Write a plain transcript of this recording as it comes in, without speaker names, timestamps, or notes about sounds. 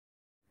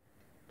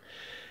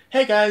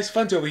Hey guys,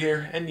 Fun's over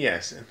here, and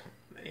yes,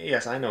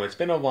 I know it's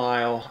been a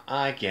while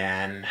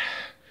again,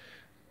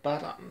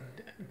 but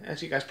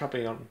as you guys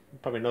probably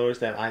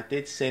noticed that I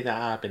did say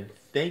that I've been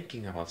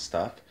thinking about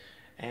stuff,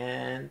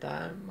 and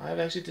I've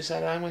actually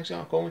decided I'm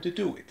actually going to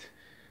do it.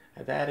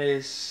 And that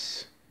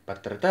is,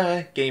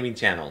 gaming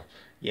channel.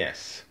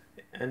 Yes,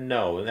 and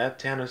no, that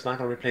channel is not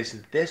going to replace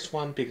this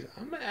one because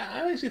I'm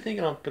actually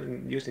thinking of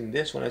using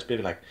this one as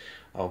maybe like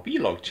a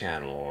vlog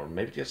channel or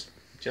maybe just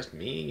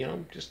me,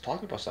 just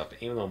talking about stuff.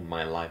 Even though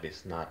my life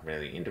is not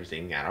really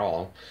interesting at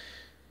all.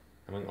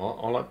 I mean,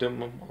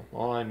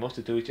 all I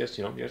mostly do is just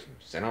sit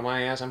on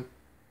my ass and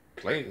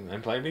play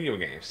video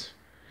games.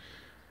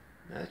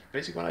 That's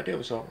basically what I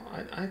do. So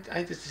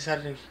I just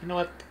decided, you know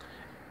what?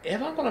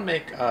 If I'm gonna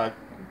make a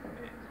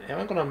if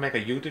I'm gonna make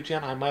a YouTube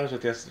channel, I might as well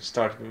just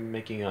start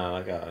making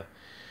like a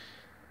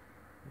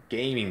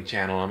gaming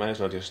channel. I might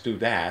as well just do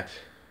that.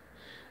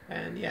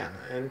 And yeah,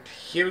 and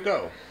here we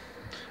go.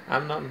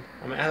 I'm not.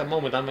 I mean, at the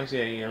moment, I'm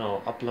actually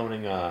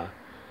uploading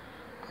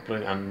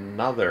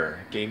another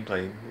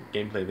gameplay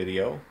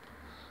video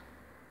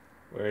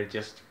where it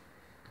just.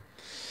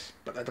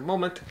 But at the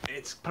moment,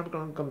 it's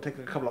probably gonna take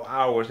a couple of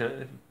hours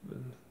to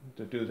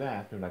do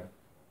that. Maybe like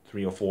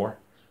 3 or 4.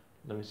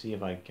 Let me see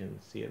if I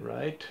can see it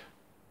right.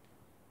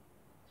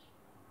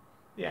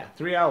 Yeah,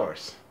 3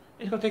 hours.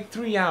 It's gonna take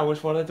 3 hours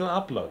for it to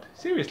upload.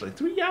 Seriously,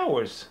 3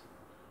 hours.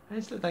 And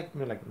it's like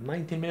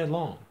 19 minutes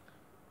long.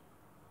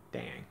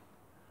 Dang.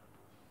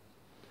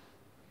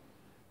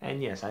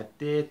 And yes, I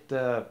did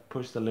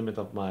push the limit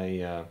of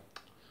my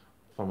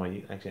for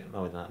my actually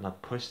no,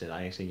 not pushed it.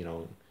 I actually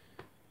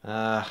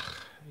uh,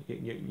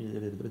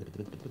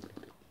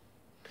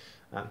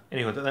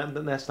 anyway,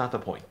 that's not the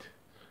point.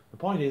 The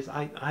point is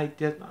I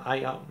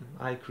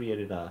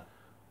created a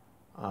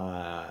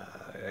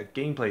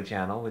gameplay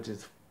channel which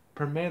is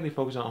primarily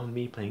focused on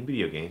me playing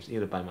video games,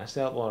 either by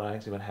myself or I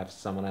actually would have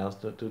someone else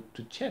to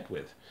chat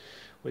with,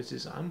 which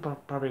is I'm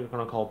probably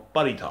gonna call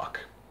Buddy Talk,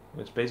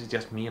 which basically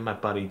just me and my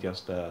buddy,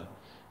 just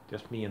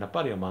me and a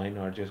buddy of mine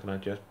are just gonna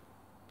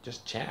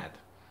just chat.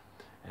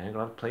 And I'm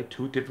gonna play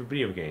 2 different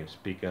video games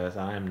because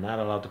I am not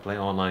allowed to play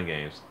online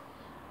games.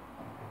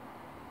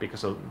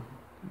 Because of,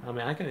 I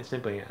mean, I can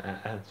simply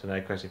answer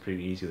that question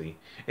pretty easily.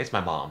 It's my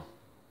mom.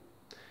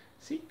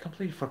 She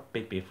completely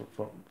forbid me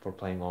for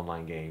playing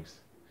online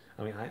games.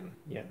 I mean,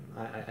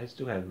 I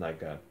still have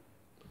like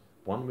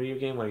one video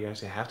game where you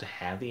actually have to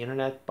have the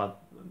internet, but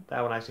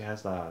that one actually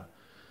has a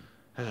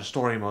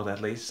story mode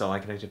at least, so I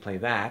can actually play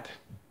that.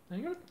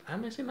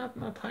 I'm actually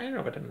not tired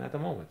of it at the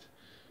moment.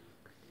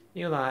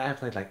 Even though I have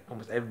played like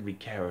almost every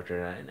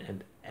character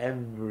and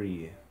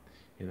every,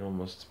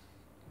 almost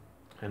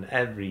and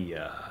every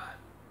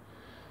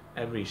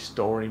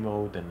story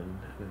mode and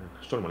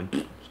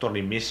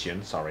story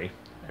mission. Sorry,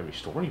 every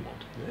story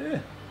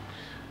mode.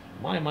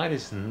 My mind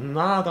is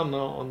not on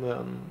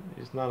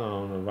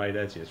the right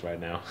edges right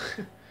now.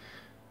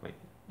 Wait,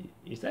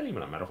 is that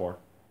even a metaphor?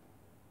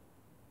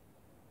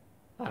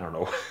 I don't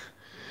know.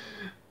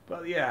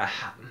 But yeah,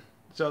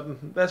 so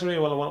that's really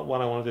what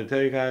I wanted to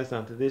tell you guys.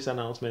 Now, this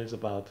announcement is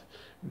about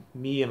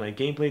me and my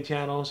gameplay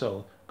channel,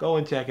 so go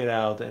and check it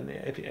out. And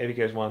if you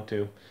guys want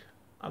to,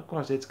 of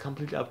course, it's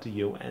completely up to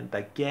you. And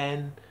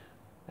again,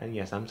 and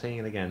yes, I'm saying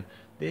it again,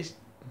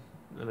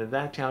 I mean,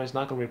 that channel is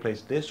not going to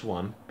replace this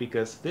one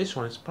because this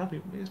one is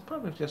probably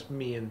just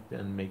me and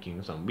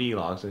making some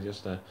vlogs and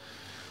just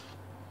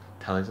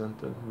telling some,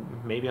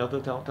 maybe I'll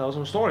tell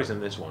some stories in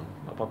this one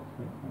about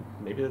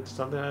maybe it's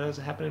something that has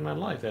happened in my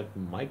life that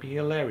might be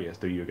hilarious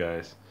to you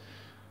guys.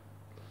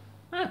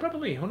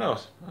 Probably, who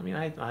knows? I mean,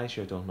 I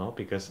sure don't know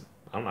because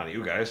I'm not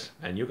you guys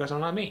and you guys are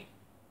not me.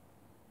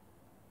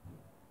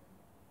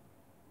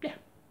 Yeah,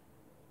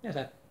 yeah,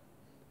 that.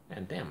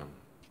 And damn,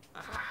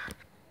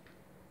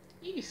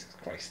 Jesus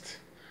Christ.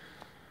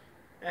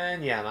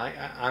 And yeah, and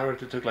I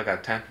already took like a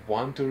attempt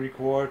 1 to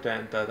record,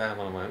 and that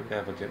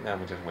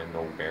one just went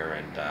nowhere,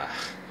 and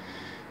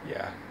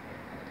yeah.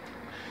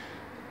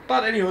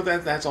 But anyway,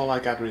 that's all I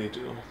got really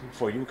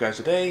for you guys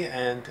today,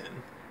 and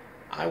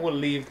I will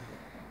leave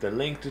the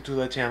link to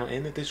the channel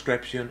in the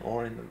description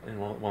or in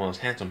one of those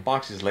handsome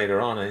boxes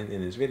later on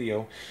in this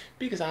video,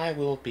 because I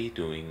will be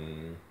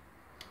doing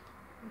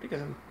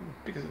because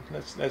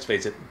let's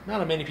face it,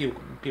 not many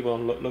people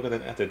look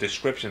at the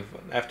description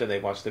after they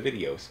watch the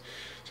videos.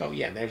 So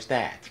yeah, there's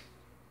that.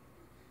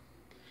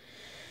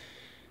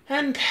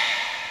 And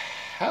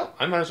hell,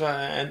 I might as well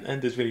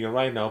end this video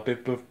right now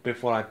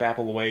before I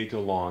babble way too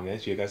long.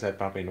 As you guys have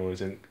probably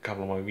noticed in a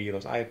couple of my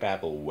videos, I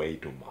babble way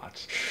too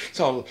much.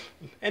 So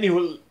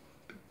anyway,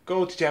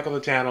 go to check out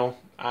the channel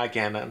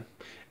again,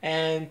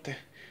 and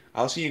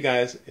I'll see you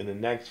guys in the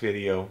next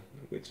video,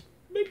 which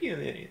maybe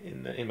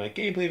in my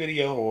gameplay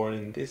video or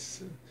in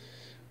this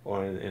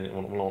or in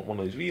one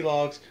of these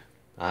vlogs.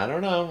 I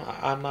don't know.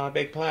 I'm not a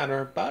big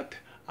planner, but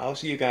I'll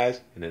see you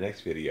guys in the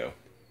next video.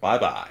 Bye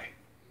bye.